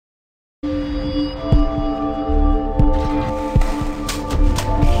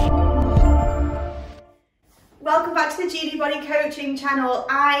to the GD Body Coaching channel.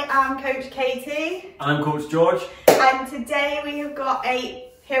 I am Coach Katie. I'm Coach George. And today we have got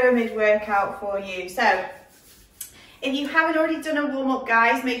a pyramid workout for you. So, if you haven't already done a warm-up,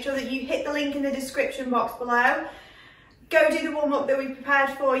 guys, make sure that you hit the link in the description box below. Go do the warm-up that we've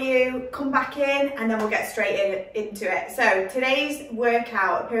prepared for you, come back in, and then we'll get straight into it. So today's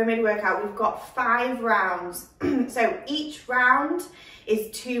workout, pyramid workout, we've got 5 rounds. So each round is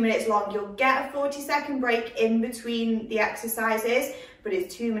 2 minutes long. You'll get a 40-second break in between the exercises, but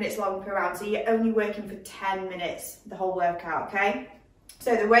it's 2 minutes long per round. So you're only working for 10 minutes, the whole workout, okay?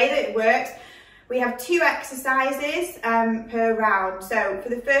 So the way that it works, we have 2 exercises per round. So for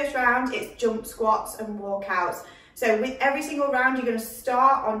the first round, it's jump squats and walkouts. So with every single round, you're going to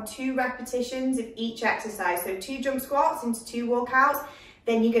start on 2 repetitions of each exercise. So 2 jump squats into 2 walkouts.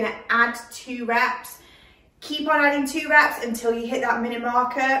 Then you're going to add 2 reps. Keep on adding 2 reps until you hit that minute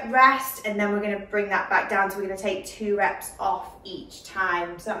marker, rest, and then we're going to bring that back down. So we're going to take 2 reps off each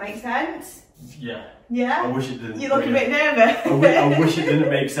time. Does that make sense? Yeah. Yeah? I wish it didn't. You look a bit nervous. I wish it didn't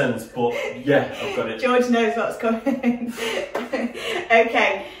make sense, but yeah, I've got it. George knows what's coming.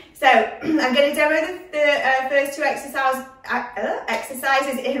 Okay. So I'm going to demo the first 2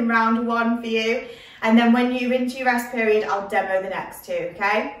 exercises in round 1 for you, and then when you're into your rest period, I'll demo the next 2,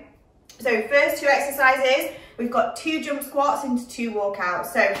 okay? So first 2 exercises, we've got 2 jump squats into 2 walkouts.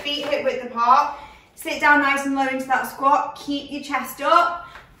 So feet hip width apart, sit down nice and low into that squat, keep your chest up,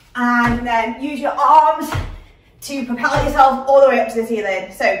 and then use your arms to propel yourself all the way up to the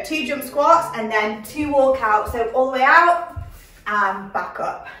ceiling. So 2 jump squats and then 2 walkouts, so all the way out and back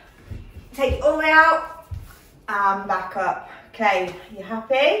up. Take it all the way out and back up. Okay, you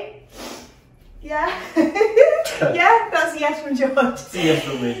happy? Yeah? Yeah, that's a yes from George. It's a yes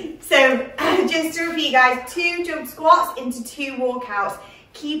from me. So, just to repeat, guys, 2 jump squats into 2 walkouts.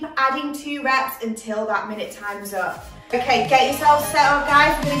 Keep adding 2 reps until that minute time's up. Okay, get yourselves set up,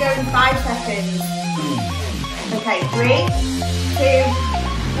 guys. We're going to go in 5 seconds. Okay, 3, 2,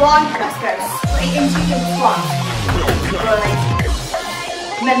 1. Let's go. Straight into jump squats. Good.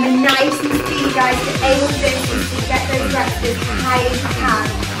 Remember, nice and speedy, guys. The aim of this is to get those reps as high as you can.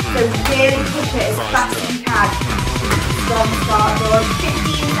 So really push it as fast as you can. Strong start, George.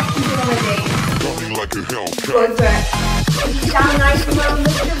 15 seconds already. Good work. Keep down nice and low in the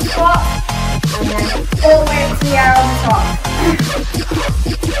jump squat. And then all the way up to the air on the top.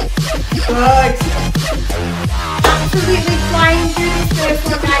 Good. Absolutely flying through this first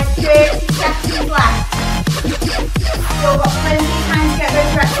one, guys. 30 seconds left. Still got plenty of time to get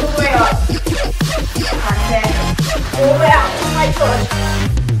those reps all the way up. That's it. All the way up, just like push.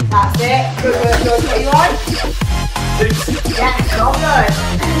 That's it. Good work, George. What are you on? 6. Yes, well done.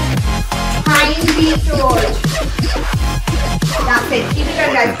 Try and beat George. That's it. Keep it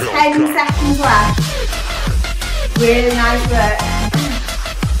going, guys. 10 seconds left. Really nice work.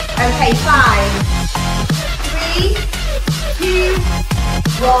 Okay, 5, 3, 2,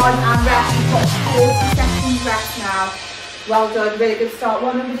 1, and rest. You've got 40 seconds rest now. Well done, really good start.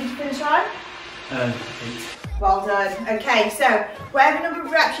 What number did you finish on? 8. Well done. Okay, so whatever number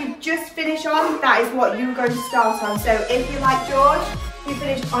of reps you've just finished on, that is what you're going to start on. So if you're like George, who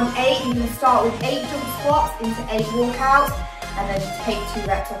finished on 8, you're going to start with 8 jump squats into 8 walkouts, and then take 2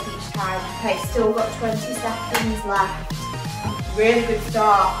 reps off each time. Okay, still got 20 seconds left. Really good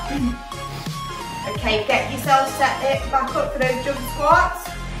start. Okay, get yourself set it back up for those jump squats.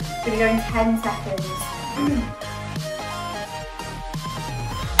 It's going to go in 10 seconds.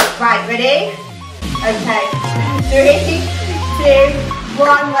 Right, ready? Okay, 3, 2,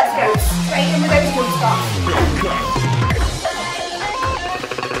 1, let's go. Straight in with those jump squats.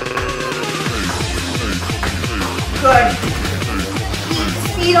 Good. Keep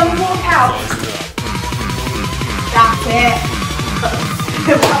speed on the walkout. That's it.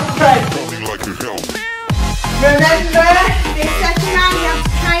 Well done. Remember, this second round you have to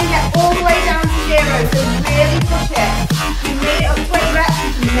try and get all the way down to 0, so really push it. You made it up 20 reps,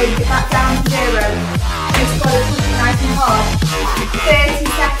 you can make it back down to 0. Just got to push it nice and hard. 30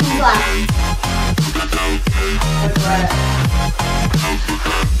 seconds left. Good work.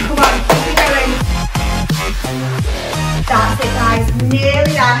 Come on, keep it going. That's it, guys.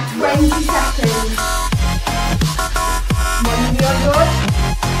 Nearly there. 20 seconds. What are you doing, George?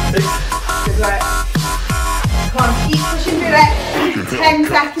 6. Good work. Come on, keep pushing through it. 10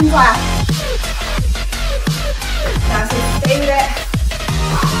 seconds left. That's it, stay with it.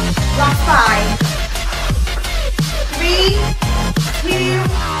 Last 5, 3, 2,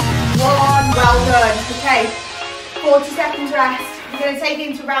 1. Well done. Okay, 40 seconds rest. We're going to take it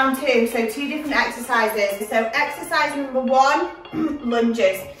into round 2, so 2 different exercises. So exercise number 1,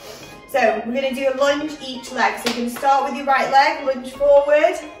 lunges. So we're going to do a lunge each leg. So you're going to start with your right leg, lunge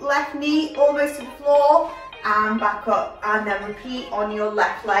forward, left knee almost to the floor, and back up, and then repeat on your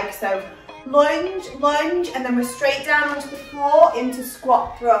left leg. So lunge, lunge, and then we're straight down onto the floor into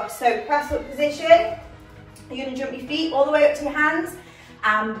squat thrust. So press up position. You're going to jump your feet all the way up to your hands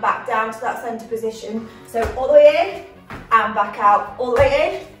and back down to that center position. So all the way in and back out, all the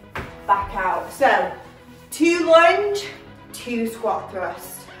way in, back out. So 2 lunge, 2 squat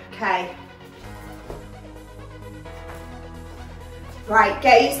thrust. Okay. Right,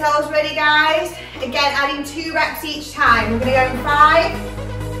 get yourselves ready, guys. Again, adding 2 reps each time. We're going to go in 5,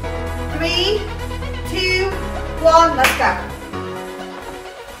 3, 2, 1, let's go.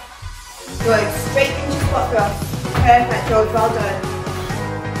 Good, straight into squat thrust. Perfect, George, well done.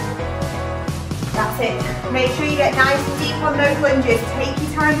 That's it. Make sure you get nice and deep on those lunges. Take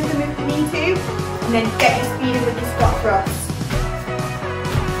your time with them if you need to, and then get your speed with your squat thrust.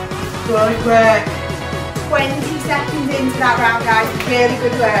 Good work. 20 seconds into that round, guys. Really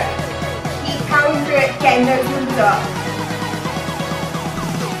good work. Keep powering through it, getting those numbers up.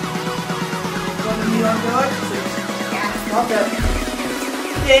 What are you on, George? Yes, well done.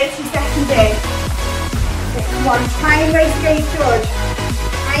 30 seconds in. Okay, come on, try and race against George.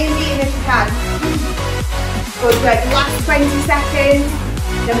 Try and beat him if you can. Good work. Last 20 seconds.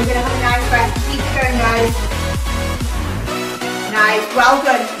 Then we're going to have a nice rest. Keep it going, guys. Nice. Well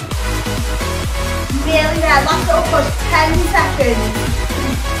done. Nearly there, last little push, 10 seconds.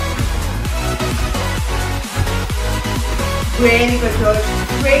 Really good, George.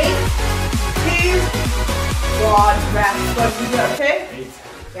 3, 2, 1, rest. What did you go to? 8.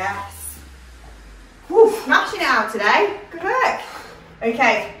 Yes. Whew, smashing it out today. Good work.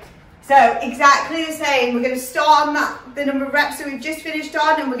 Okay, so exactly the same. We're going to start on the number of reps that we've just finished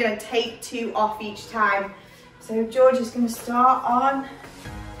on, and we're going to take 2 off each time. So George is going to start on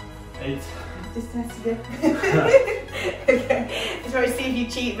 8. Just tested it. Okay, just want to see if you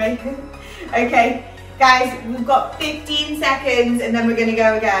cheat me. Okay, guys, we've got 15 seconds and then we're going to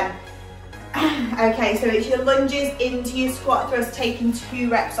go again. Okay, so it's your lunges into your squat thrust, taking 2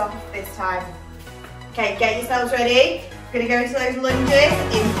 reps off this time. Okay, get yourselves ready. We're going to go into those lunges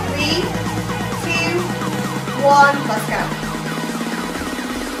in 3, 2, 1, let's go.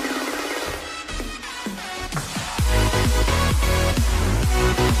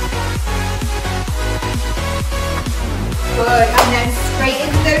 Good, and then straight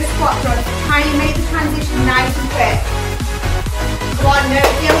into those squat thrusts. Try and make the transition nice and quick. Come on, no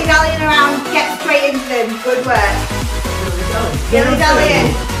dilly-dallying around, get straight into them. Good work. Dilly-dallying.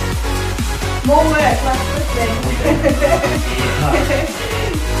 More work, less listening.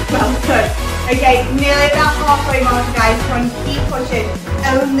 Well done. Okay, nearly about halfway mark, guys. Come on, keep pushing.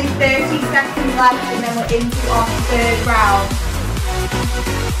 Only 30 seconds left and then we're into our 3rd round.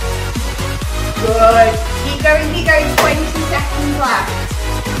 Good. Keep going, 20 seconds left.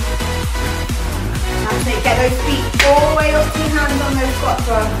 That's it, get those feet all the way up to your hands on those squat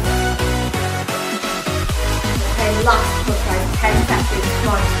thrusts. Okay, last push, guys, 10 seconds.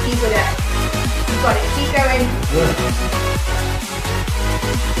 Come on, keep with it. You've got it, keep going.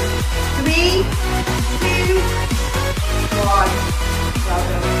 3, 2, 1. Well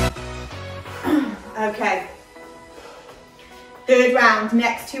done. Okay. 3rd round,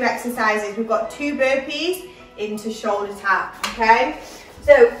 next 2 exercises. We've got 2 burpees into shoulder tap, okay?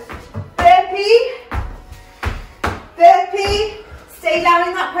 So, burpee, stay down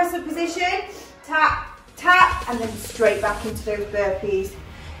in that press up position, tap, tap, and then straight back into those burpees.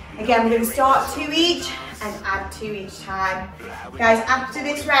 Again, we're going to start 2 each and add 2 each time. Guys, after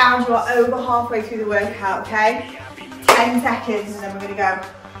this round, you are over halfway through the workout, okay? 10 seconds, and then we're going to go.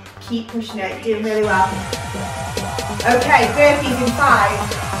 Keep pushing it, doing really well. Okay, burpees in 5,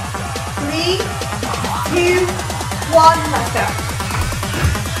 3, 2, 1, let's go.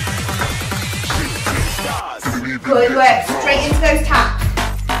 Good work, straight into those taps.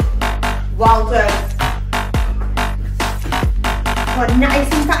 Well done. Come on, nice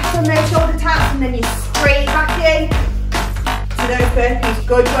and fast on those shoulder taps, and then you straight back in to those burpees.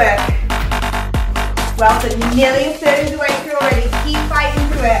 Good work. Well done, you're nearly a 1/3 of the way through already. Keep fighting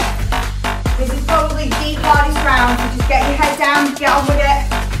through it. This is probably the hardest round, so just get your head down, get on with it.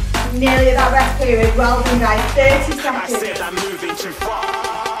 Nearly at that rest period. Well done, guys. 30 seconds.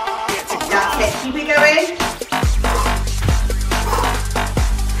 That's it. Keep it going.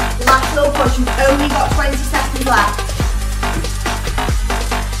 Last little push. You've only got 20 seconds left.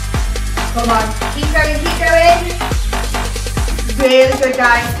 Come on. Keep going, keep going. Really good,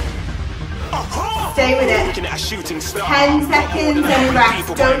 guys. Stay with it. 10 seconds and rest.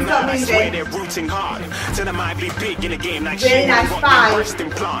 Don't stop moving. Really nice. 5, 3,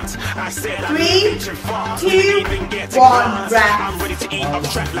 2, 1, rest.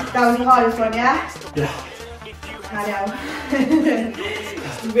 That was the hardest one, yeah? Yeah. I know.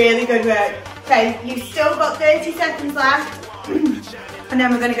 Really good work. Okay, you've still got 30 seconds left. And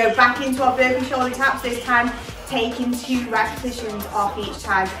then we're going to go back into our burpee shoulder taps, this time taking 2 repetitions off each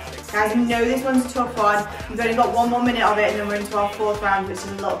time. Guys, you know this one's a tough one. You've only got 1 more minute of it and then we're into our 4th round, which is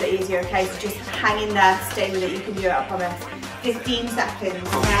a little bit easier, okay? So just hang in there, stay with it, you can do it, I promise. 15 seconds,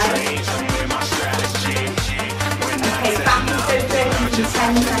 okay? Okay, back into those burpees in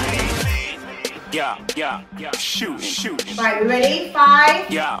 10 seconds. Shoot. Right, we ready? 5,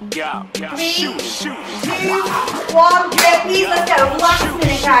 3, 2, 1, burpees, let's go. Last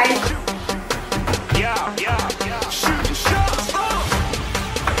minute, guys.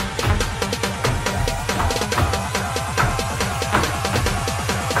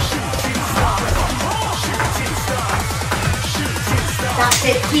 That's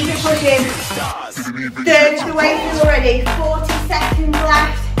it, keep it pushing. 1/3 of the way through already, 40 seconds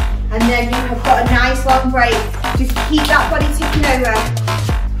left. And then you have got a nice long break. Just keep that body ticking over.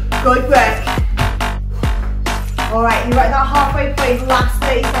 Good work. All right, you're at that halfway point, last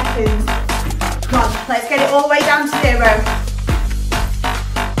 30 seconds. Come on, let's get it all the way down to 0.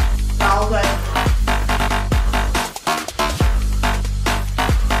 Well done.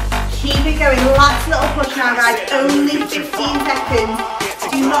 Keep it going, last little push now guys, only 15 seconds.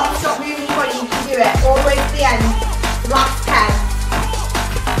 Do not stop moving your body, you can do it all the way to the end. Last 10.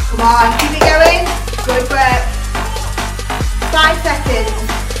 Come on, keep it going. Good work. 5 seconds.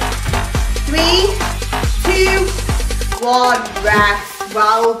 3, 2, 1. Rest.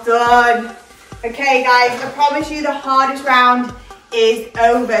 Well done. Okay, guys, I promise you the hardest round is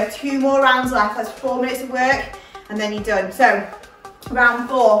over. 2 more rounds left. That's 4 minutes of work, and then you're done. So, round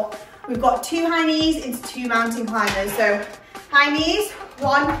 4. We've got 2 high knees into 2 mountain climbers. So, high knees.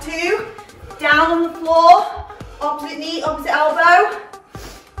 1, 2. Down on the floor. Opposite knee, opposite elbow.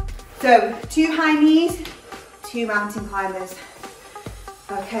 So, 2 high knees, 2 mountain climbers.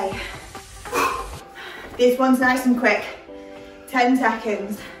 Okay. This one's nice and quick. 10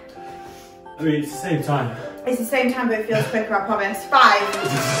 seconds. I mean, it's the same time. It's the same time, but it feels quicker, I promise. 5.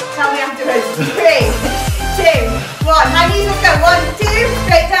 Tell me afterwards. 3, 2, 1. High knees, let's go. 1, 2.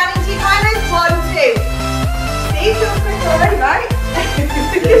 Straight down into your climbers. 1, 2. See, it feels quicker already, right?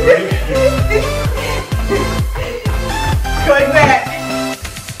 Good work.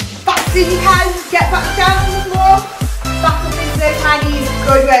 Fast as you can, get back down on the floor, back up into those high knees.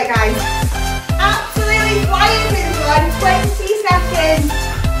 Good work, guys. Absolutely flying through this one. 20 seconds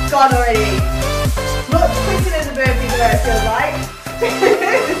gone already. Much quicker than the burpees where it feels like.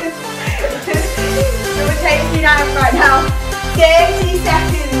 So we're taking you down right now. 30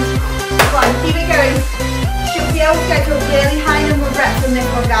 seconds. Come on, keep it going. Should be able to get to a really high number of reps on this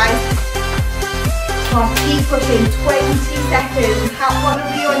one, guys. Come on, keep pushing, 20 seconds. What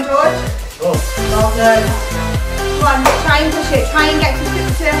number are you on, George? Oh. Well done. Come on, try and push it. Try and get to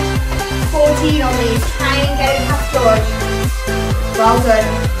 14 on these. Try and get it past George. Well done.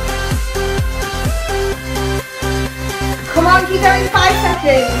 Come on, keep going, 5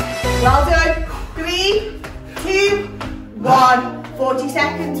 seconds. Well done. 3, 2, 1. 40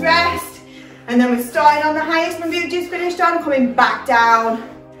 seconds rest. And then we're starting on the highest one we've just finished on, coming back down.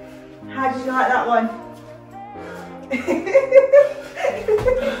 How did you like that one?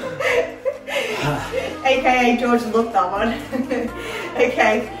 AKA George loved that one.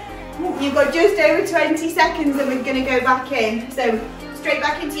 Okay, you've got just over 20 seconds and we're going to go back in. So straight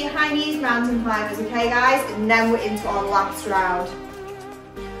back into your high knees, mountain climbers, okay guys? And then we're into our last round.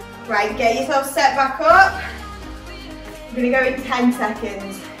 Right, get yourself set back up. We're going to go in 10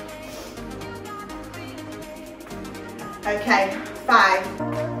 seconds. Okay, 5,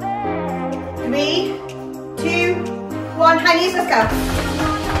 3, 2, 1, high knees, let's go.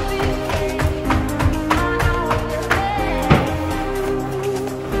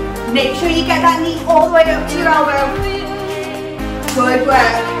 Make sure you get that knee all the way up to your elbow. Good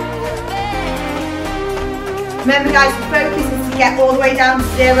work. Remember guys, the focus is to get all the way down to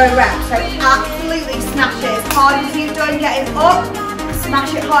 0 reps, so absolutely smash it. As hard as you've done getting up,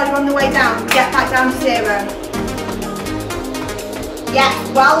 smash it harder on the way down. Get back down to 0. Yes,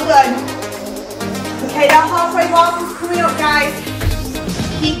 well done. Okay, that halfway mark is coming up, guys.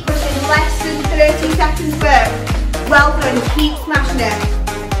 Keep pushing, less than 30 seconds work. Well done, keep smashing it.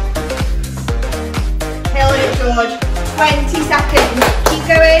 Kill it, George. 20 seconds, keep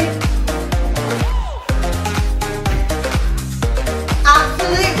going.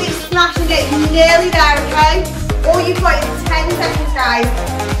 Absolutely smashing it, nearly there, okay? All you've got is 10 seconds, guys.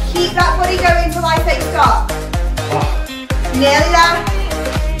 Keep that body going till I say stop. Nearly there.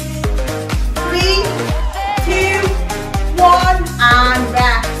 3, 2, 1, and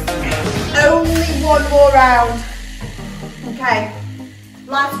rest. Only one more round. Okay.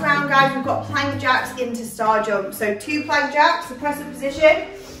 Last round, guys, we've got plank jacks into star jump. So 2 plank jacks, suppressive position.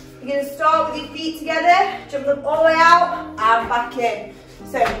 You're going to start with your feet together, jump them all the way out and back in.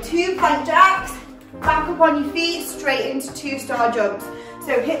 So 2 plank jacks, back up on your feet, straight into 2 star jumps.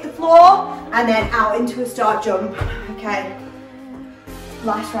 So hit the floor and then out into a star jump. Okay,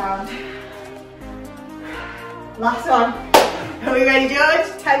 last round. Last one. Are we ready, George?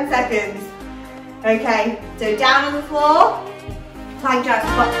 10 seconds. Okay, so down on the floor, plank jacks,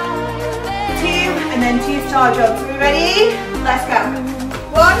 2 and then 2 star jumps. Are we ready? Let's go.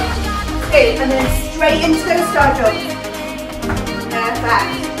 1, 2, and then straight into those star jumps.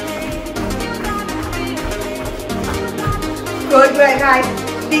 Perfect. Good work, guys.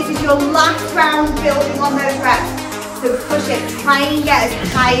 This is your last round building on those reps. So push it, try and get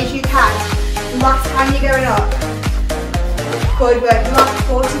as high as you can. Last time you're going up. Good work, last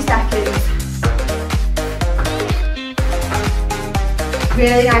 40 seconds.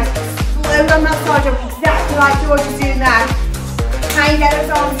 Really nice. Slow down that star jump, exactly like George is doing there. Try and get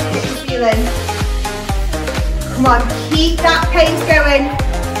those arms to hit the ceiling. Come on, keep that pace going.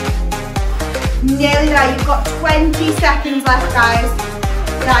 Nearly there, you've got 20 seconds left, guys.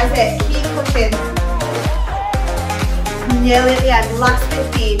 That is it, keep pushing. Nearly at the end, last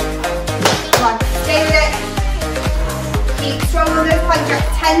 15. Come on, stay with it. Keep strong on those plank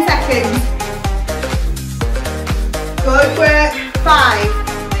jacks, 10 seconds. Good work, 5,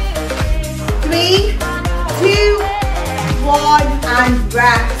 3, 2, 1, and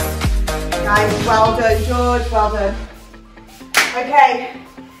rest. Guys, well done, George, well done. Okay,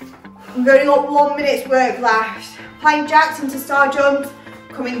 I'm going up 1 minute's work left. Plank jacks into star jumps,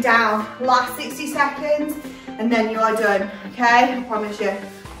 coming down. Last 60 seconds, and then you are done, okay? I promise you.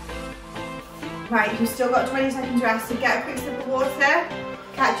 Right, you've still got 20 seconds rest, so get a quick sip of water,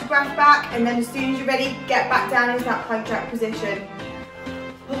 catch your breath back, and then as soon as you're ready, get back down into that plank jack position.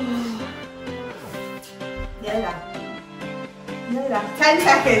 Nearly there. Nearly there. 10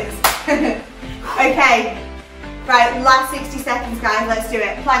 seconds. Okay. Right, last 60 seconds, guys. Let's do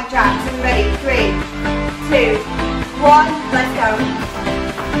it. Plank jacks. Are we ready? 3, 2, 1. Let's go.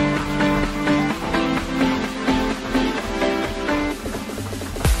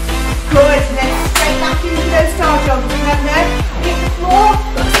 Good. And then straight back into those star jumps. Remember, hit the floor,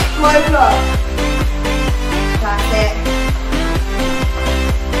 float up. That's it.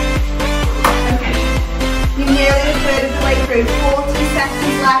 Okay. You're nearly a third of the way through. 40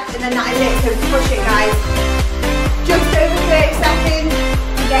 seconds left, and then that is it. So push it, guys. Just over 30 seconds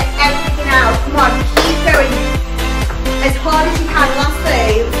to get everything out. Come on, keep going. As hard as you can. Last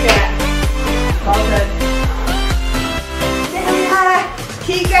 30. Let's do it. Well done. Yeah.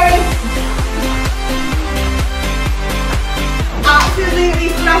 Keep going. Absolutely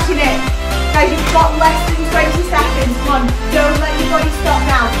smashing it. Guys, you've got less than 20 seconds. Come on, don't let your body stop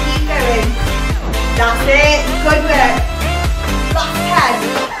now. Keep going. That's it. Good work. Last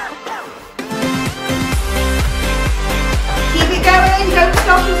 10. Keep it going. Don't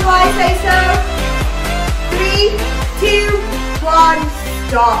stop until I say so. 3, 2, 1.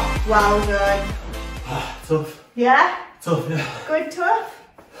 Stop. Well done. Tough. Yeah? Tough, yeah. Good, tough?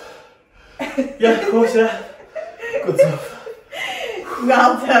 Yeah, of course, yeah. Good tough.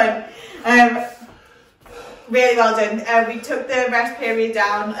 Well done. Really well done. We took the rest period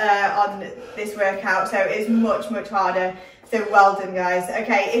down on this workout, so it's much harder. So well done, guys.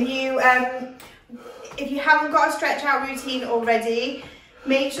 Okay, if you haven't got a stretch out routine already,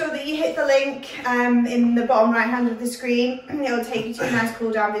 make sure that you hit the link in the bottom right hand of the screen. It will take you to a nice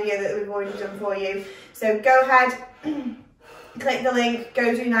cool down video that we've already done for you. So go ahead, click the link,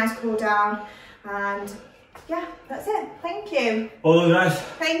 go do a nice cool down, and yeah, that's it. Thank you. All done, guys.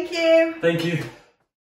 Thank you. Thank you.